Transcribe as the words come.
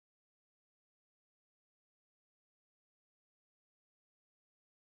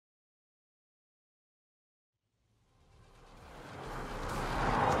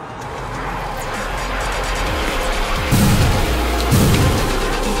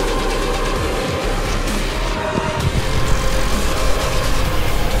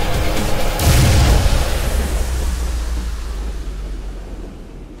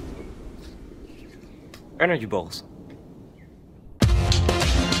energy balls.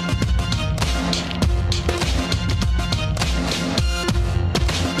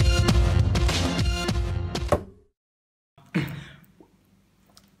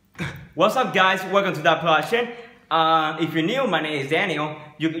 What's up, guys? Welcome to that project. If you're new, my name is Daniel.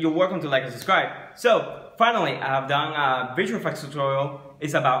 You're welcome to like and subscribe. So finally, I have done a visual effects tutorial.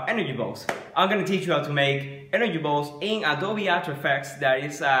 It's about energy balls. I'm gonna teach you how to make energy balls in Adobe After Effects. That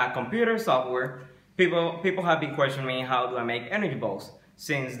is a computer software. People have been questioning me, how do I make energy balls,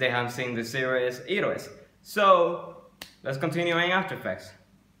 since they have seen the series EOS. So let's continue in After Effects.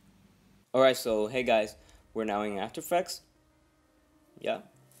 Alright, so hey guys, we're now in After Effects. Yeah.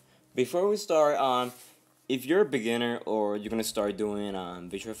 Before we start, if you're a beginner or you're gonna start doing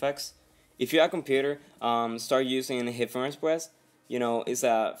visual effects, if you have a computer, start using HitFilm Express. You know, it's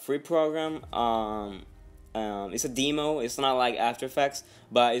a free program. It's a demo. It's not like After Effects,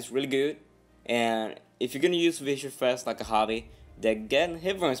 but it's really good. And if you're gonna use visual effects like a hobby, then get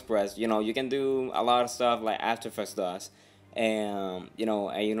HitFilm Express. You know, you can do a lot of stuff like After Effects does, and you know,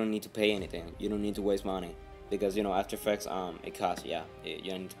 and you don't need to pay anything. You don't need to waste money. Because, you know, After Effects, it costs, yeah,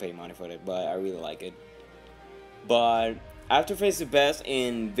 you need to pay money for it, but I really like it. But After Effects is the best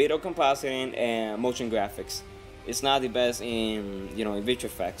in video compositing and motion graphics. It's not the best in, you know, in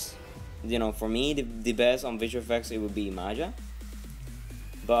visual effects. You know, for me, the best on visual effects, it would be Maya.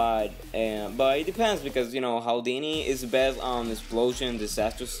 But it depends, because, you know, Houdini is the best on explosion,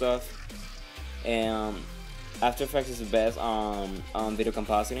 disaster stuff. And After Effects is the best on video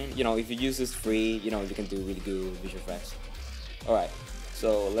compositing. You know, if you use this free, you know, you can do really good visual effects. Alright,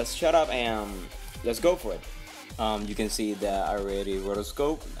 so let's shut up and let's go for it. You can see that I already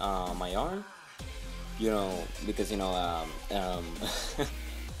rotoscoped my arm. You know, because, you know,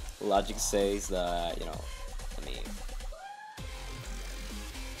 Logic says that, you know,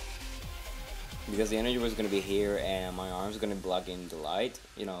 because the energy was going to be here and my arm's going to block in the light,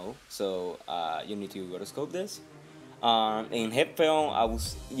 you know, so you need to rotoscope this. In HitFilm,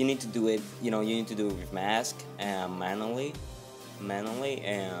 you need to do it, you know, you need to do it with mask and manually,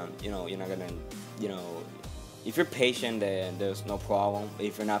 and, you know, you're not going to, you know, if you're patient, then there's no problem.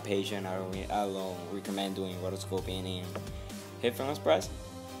 If you're not patient, I don't recommend doing rotoscoping in HitFilm Express.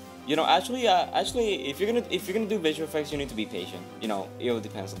 You know, actually, if you're gonna do visual effects, you need to be patient. You know, it all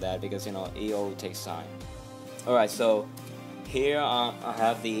depends on that, because, you know, it all takes time. All right, so here I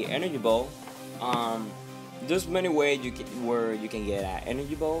have the energy ball. There's many ways where you can get an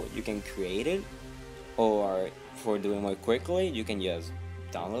energy ball. You can create it, or for doing more quickly, you can just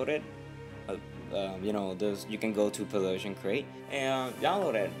download it. You know, you can go to Production Create and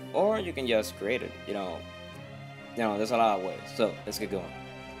download it, or you can just create it. You know, there's a lot of ways. So let's get going.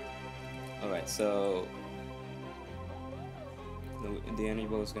 Alright, so the energy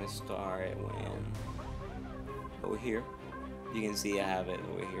ball is gonna start when over here. You can see I have it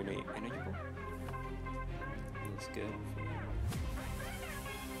over here, the energy ball. Looks good.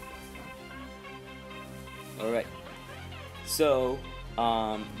 Alright, so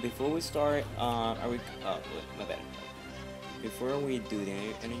before we start, wait, my bad. Before we do the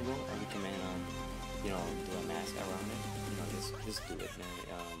energy ball, I recommend you know, do a mask around it. You know, just do it, man.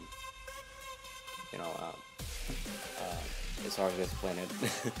 You know, it's hard to explain it.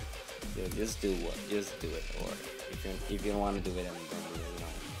 just do it. Or if you don't want to do it, then don't do it. You know,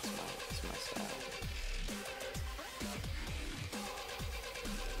 it's my style.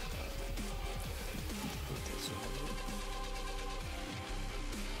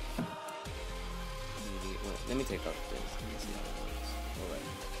 Let me take off this. Let me see how it works. Alright,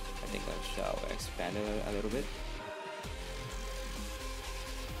 I think I shall expand it a little bit.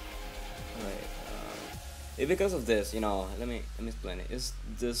 Alright. Because of this, you know, let me explain it. Is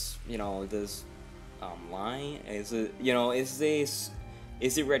this, you know, this line is it, you know, is the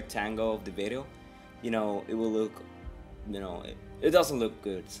rectangle of the video, you know, it will look, you know, it doesn't look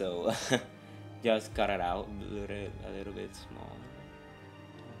good, so just cut it out a little bit small.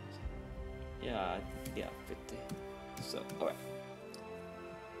 Yeah, 50. So alright,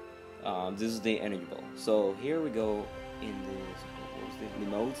 this is the energy ball. So here we go in the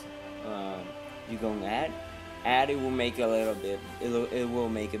modes. You go and add, it will make it a little bit, it will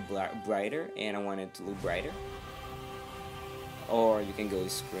make it brighter, and I want it to look brighter. Or you can go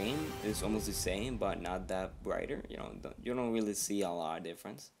screen, it's almost the same, but not that brighter. You know, you don't really see a lot of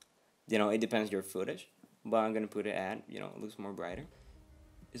difference. You know, it depends your footage, but I'm gonna put it add, you know, it looks more brighter.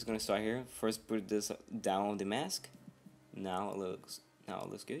 It's gonna start here. First put this down on the mask. Now it looks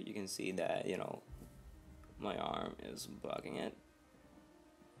good. You can see that, you know, my arm is blocking it.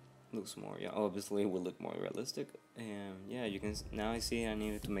 Looks more, yeah, obviously it will look more realistic. And yeah, you can, now I see I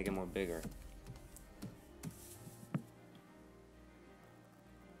needed to make it more bigger.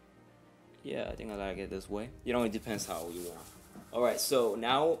 Yeah, I think I like it this way. You know, it depends how you want. Alright, so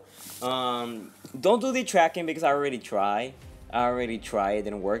now, don't do the tracking because I already tried. It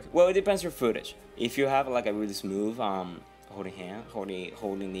didn't work. Well, it depends your footage. If you have like a really smooth holding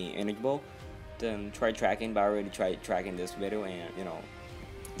the energy ball, then try tracking. But I already tried tracking this video and you know,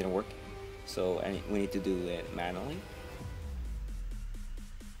 didn't work. So we need to do it manually.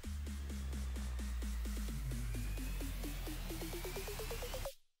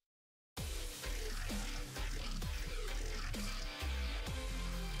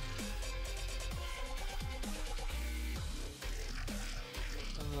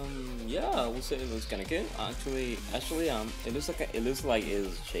 Yeah, I would say it looks kind of good. Actually, it looks like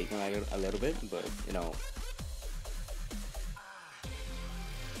it's shaking a little bit, but you know,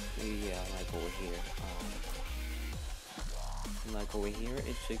 yeah, like over here,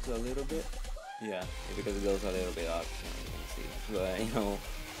 it shakes a little bit. Yeah, because it goes a little bit up, you can see. But you know,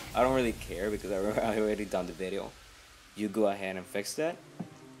 I don't really care because I already done the video. You go ahead and fix that.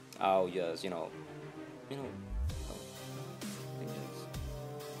 I'll just you know.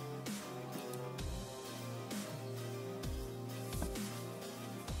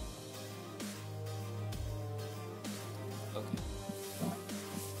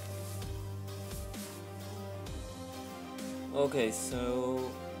 Okay,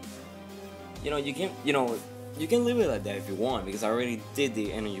 so you can leave it like that if you want because I already did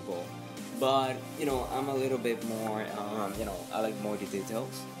the energy ball, but I'm a little bit more I like more the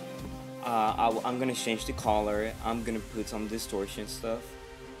details. I'm gonna change the color. I'm gonna put some distortion stuff.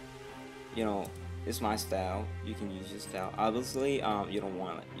 It's my style. You can use your style. Obviously, you don't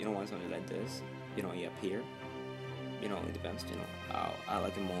want something like this. Up here. It depends. I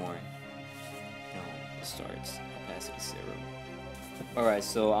like it more. It starts opacity 0. Alright,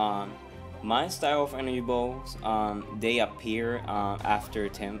 so my style of energy balls, they appear after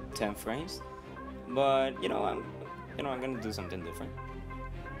 10 frames, but I'm gonna do something different.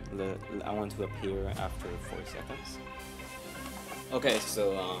 I want to appear after 4 seconds. Okay,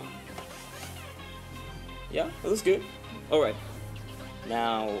 so yeah, it looks good. Alright,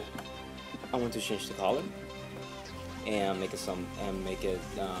 now I want to change the color and make it some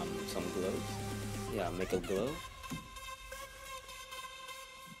glow. Yeah, make it glow.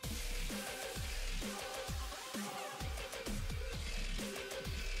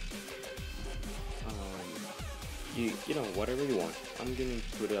 You know, whatever you want. I'm gonna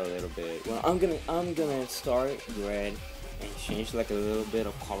put it a little bit. Well, I'm gonna start red and change like a little bit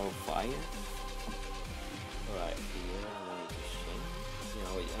of color of fire. Right here, I want it to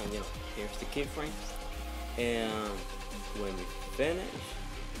change. Here's the keyframe, and when we finish,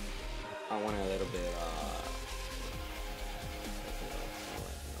 I want a little bit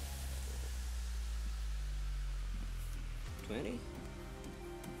 20.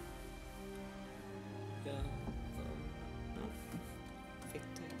 Yeah. No. 50.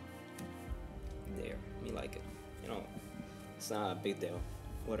 There. Me like it. It's not a big deal.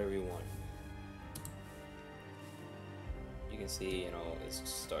 Whatever you want. You can see, it's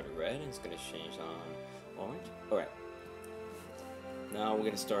started red and it's gonna change on orange. Alright. Now we're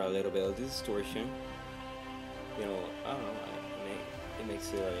gonna start a little bit of distortion. I don't know, it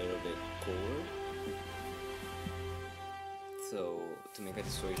makes it a little bit cooler. So to make a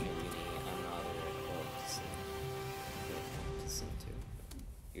distortion, you need another to sing to.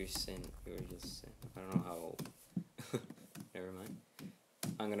 You're just sin. I don't know how. Never mind.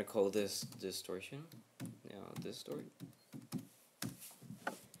 I'm gonna call this distortion. Distort.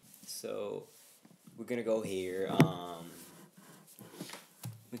 So we're gonna go here.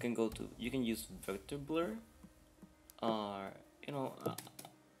 We can go to. You can use vector blur, or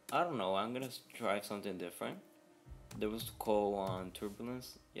I don't know. I'm gonna try something different. There was call on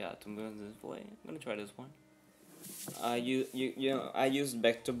turbulence. Yeah, turbulence display. I'm gonna try this one. I used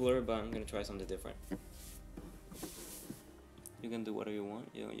vector blur, but I'm gonna try something different. You can do whatever you want.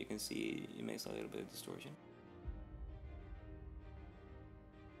 You can see it makes a little bit of distortion.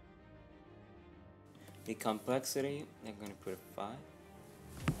 The complexity, I'm gonna put 5.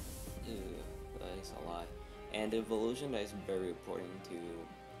 Ew, that is a lot. And the evolution, that is very important to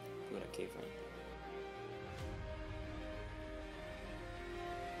put a keyframe.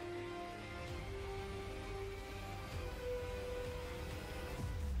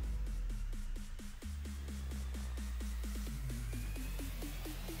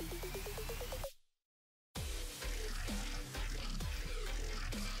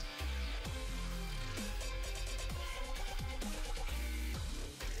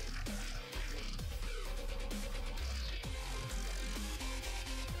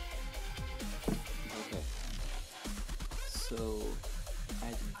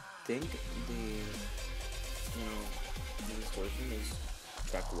 think the distortion is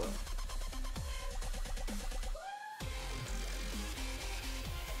tracked well.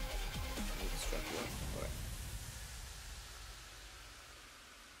 It's tracked well. Alright.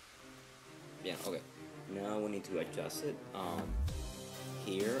 Yeah, okay. Now we need to adjust it.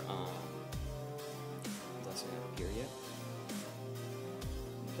 Here, doesn't appear yet.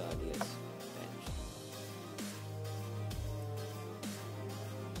 But yes, bench.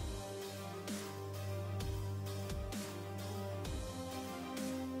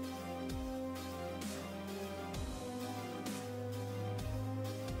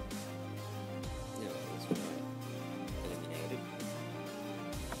 No, it's fine. Eliminated.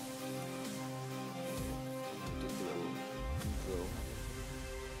 The glow.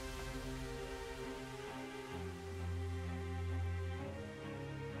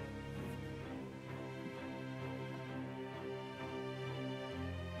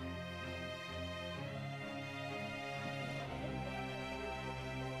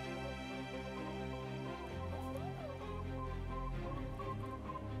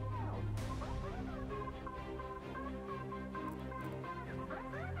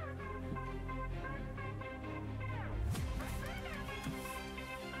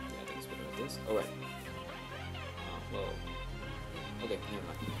 This. Alright. Well. Okay, never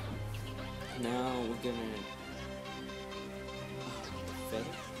mind. Now we're gonna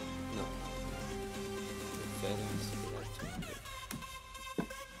feather? No. The feathers.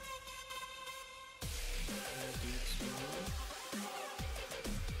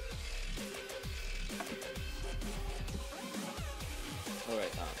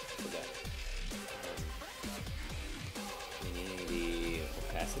 Alright, for that. We need the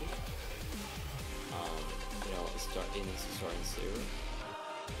opacity. It needs to start in 0.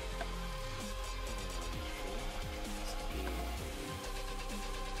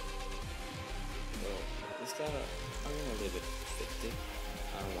 Well, it's got I'm gonna leave it 50.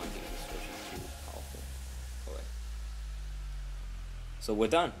 I don't want the distortion too powerful. Alright. So we're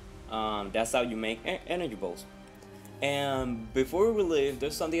done. That's how you make energy balls. And before we leave,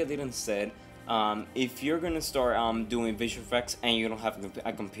 there's something I didn't say. If you're gonna start doing visual effects and you don't have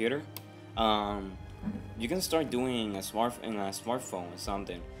a computer, you can start doing a smartphone or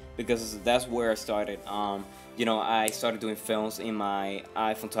something, because that's where I started. I started doing films in my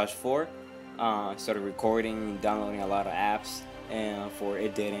iPhone Touch 4. I started recording, downloading a lot of apps and for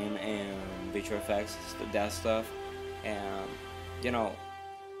editing and visual effects, that stuff, and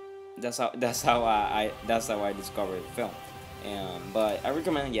that's how I discovered film. But I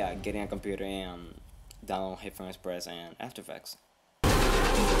recommend getting a computer and download HitFilm Express and After Effects.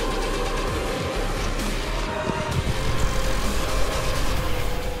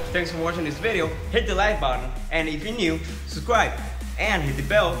 Thanks for watching this video. Hit the like button, and if you're new, subscribe and hit the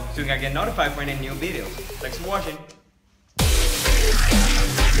bell so you can get notified for any new videos. Thanks for watching.